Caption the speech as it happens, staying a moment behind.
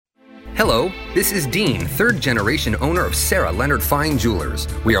Hello, this is Dean, third-generation owner of Sarah Leonard Fine Jewelers.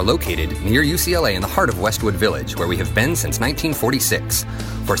 We are located near UCLA in the heart of Westwood Village, where we have been since 1946.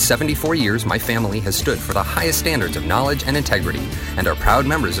 For 74 years, my family has stood for the highest standards of knowledge and integrity and are proud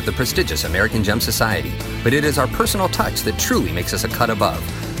members of the prestigious American Gem Society. But it is our personal touch that truly makes us a cut above.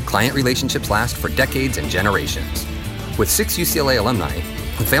 Client relationships last for decades and generations. With 6 UCLA alumni,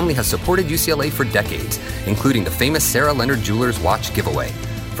 the family has supported UCLA for decades, including the famous Sarah Leonard Jewelers watch giveaway.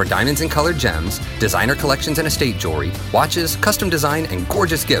 For diamonds and colored gems, designer collections and estate jewelry, watches, custom design, and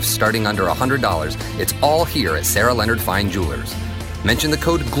gorgeous gifts starting under $100, it's all here at Sarah Leonard Fine Jewelers. Mention the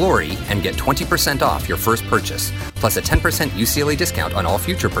code GLORY and get 20% off your first purchase, plus a 10% UCLA discount on all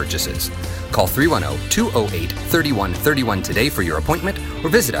future purchases. Call 310-208-3131 today for your appointment or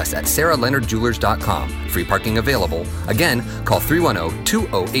visit us at sarahleonardjewelers.com. Free parking available. Again, call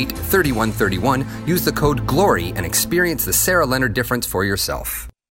 310-208-3131, use the code GLORY and experience the Sarah Leonard difference for yourself.